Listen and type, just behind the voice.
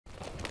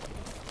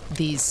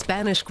These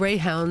Spanish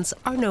greyhounds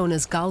are known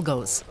as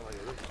galgos.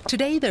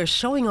 Today they're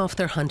showing off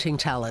their hunting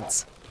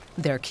talents.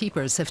 Their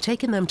keepers have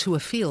taken them to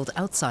a field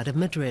outside of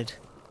Madrid.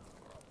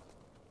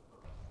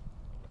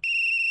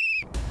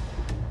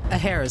 A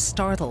hare is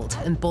startled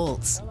and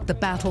bolts. The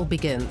battle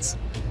begins.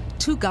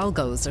 Two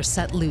galgos are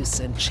set loose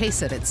and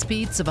chase it at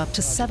speeds of up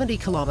to 70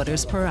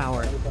 kilometers per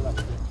hour.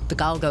 The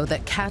galgo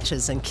that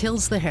catches and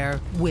kills the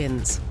hare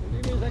wins.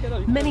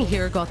 Many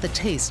here got the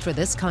taste for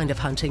this kind of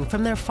hunting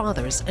from their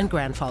fathers and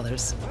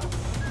grandfathers.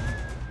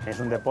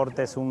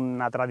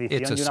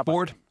 It's a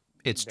sport,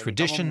 it's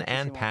tradition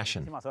and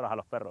passion.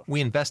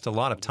 We invest a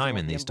lot of time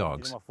in these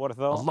dogs,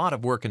 a lot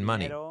of work and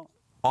money,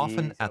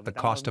 often at the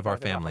cost of our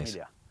families.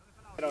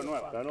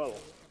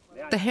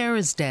 The hare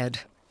is dead.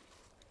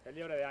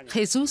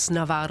 Jesus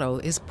Navarro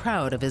is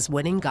proud of his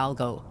winning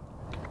galgo.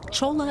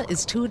 Chola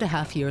is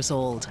 2.5 years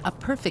old, a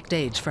perfect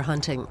age for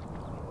hunting.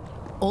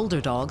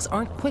 Older dogs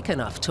aren't quick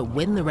enough to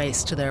win the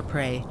race to their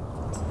prey.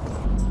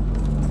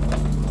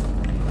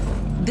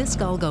 This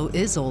galgo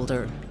is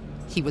older.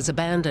 He was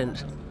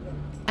abandoned.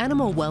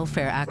 Animal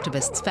welfare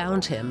activists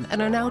found him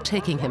and are now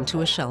taking him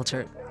to a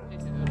shelter.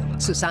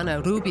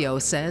 Susana Rubio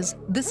says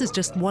this is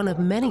just one of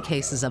many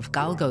cases of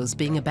galgos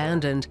being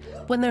abandoned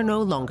when they're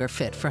no longer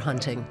fit for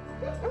hunting.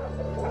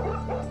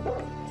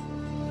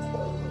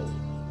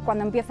 As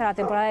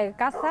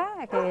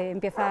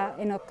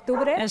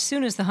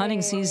soon as the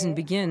hunting season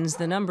begins,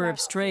 the number of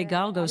stray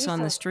galgos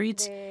on the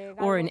streets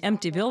or in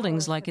empty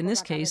buildings, like in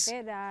this case,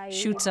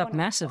 shoots up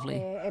massively.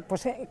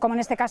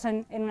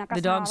 The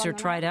dogs are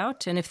tried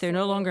out, and if they're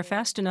no longer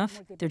fast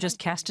enough, they're just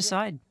cast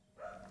aside.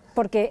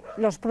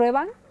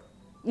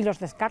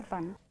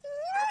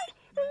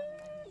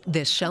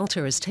 This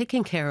shelter is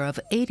taking care of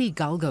 80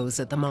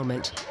 galgos at the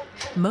moment.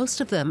 Most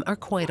of them are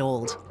quite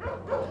old.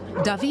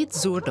 David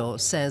Zurdo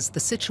says the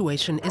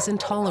situation is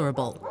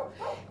intolerable.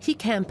 He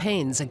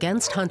campaigns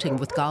against hunting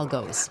with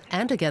galgos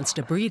and against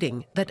a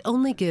breeding that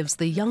only gives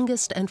the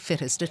youngest and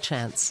fittest a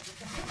chance.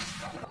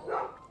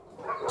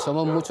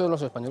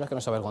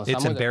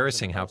 It's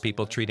embarrassing how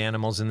people treat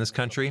animals in this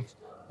country.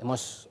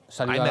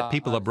 I met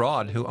people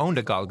abroad who owned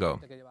a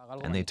galgo,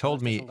 and they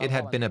told me it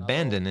had been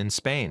abandoned in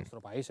Spain.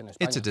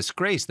 It's a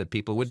disgrace that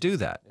people would do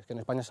that.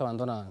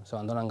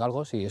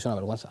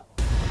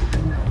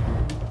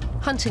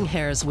 Hunting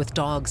hares with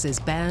dogs is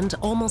banned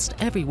almost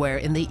everywhere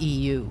in the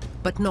EU,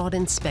 but not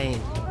in Spain.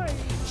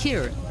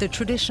 Here, the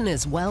tradition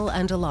is well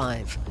and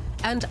alive,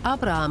 and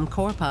Abraham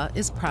Corpa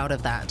is proud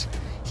of that.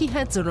 He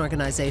heads an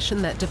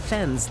organization that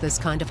defends this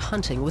kind of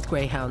hunting with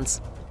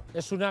greyhounds.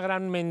 That's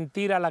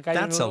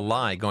a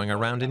lie going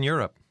around in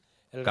Europe.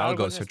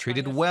 Galgos are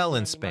treated well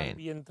in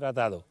Spain.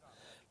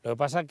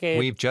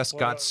 We've just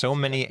got so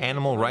many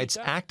animal rights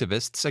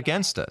activists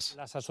against us.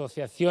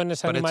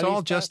 But it's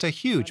all just a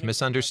huge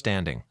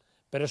misunderstanding.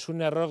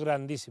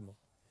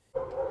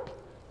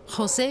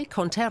 Jose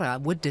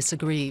Contera would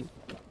disagree.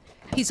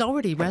 He's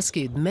already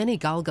rescued many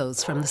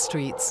galgos from the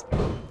streets.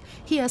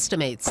 He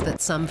estimates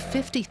that some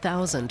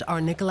 50,000 are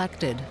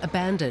neglected,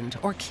 abandoned,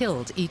 or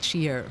killed each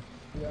year.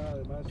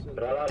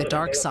 The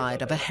dark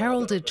side of a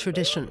heralded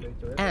tradition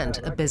and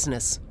a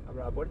business.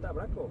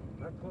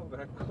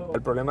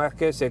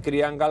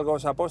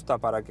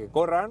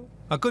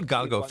 A good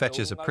galgo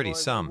fetches a pretty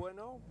sum.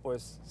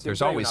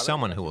 There's always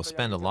someone who will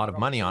spend a lot of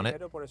money on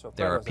it.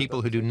 There are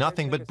people who do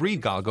nothing but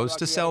breed galgos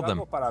to sell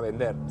them.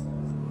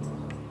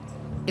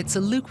 It's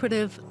a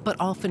lucrative but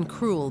often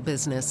cruel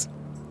business.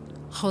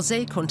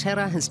 Jose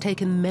Contera has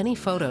taken many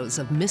photos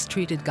of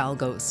mistreated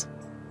galgos.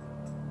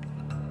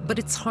 But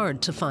it's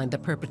hard to find the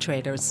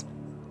perpetrators.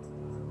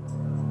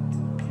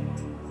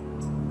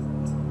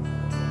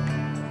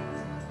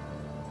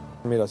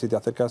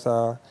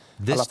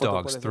 This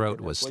dog's throat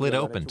was slit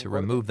open to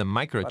remove the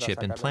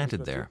microchip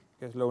implanted there.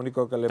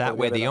 That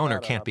way the owner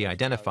can't be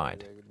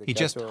identified. He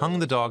just hung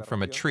the dog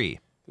from a tree,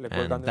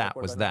 and that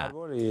was that.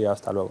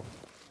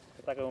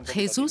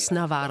 Jesus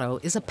Navarro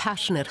is a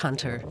passionate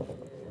hunter,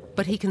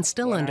 but he can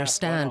still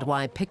understand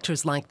why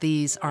pictures like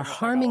these are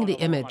harming the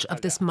image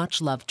of this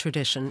much-loved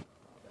tradition.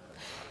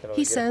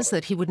 He says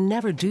that he would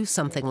never do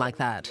something like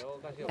that,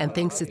 and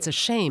thinks it's a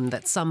shame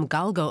that some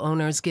galgo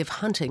owners give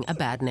hunting a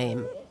bad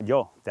name.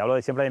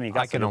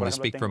 I can only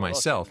speak for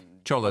myself.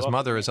 Chola's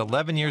mother is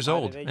 11 years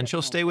old, and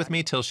she'll stay with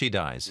me till she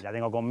dies.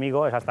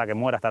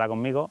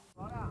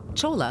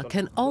 Chola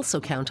can also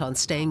count on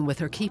staying with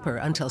her keeper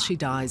until she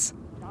dies.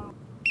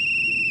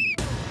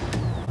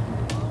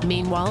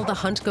 Meanwhile, the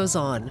hunt goes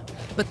on,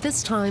 but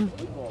this time,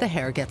 the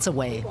hare gets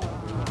away.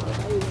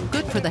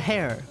 Good for the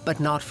hare, but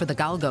not for the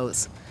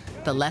galgos.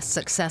 The less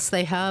success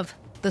they have,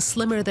 the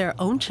slimmer their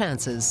own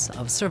chances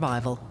of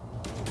survival.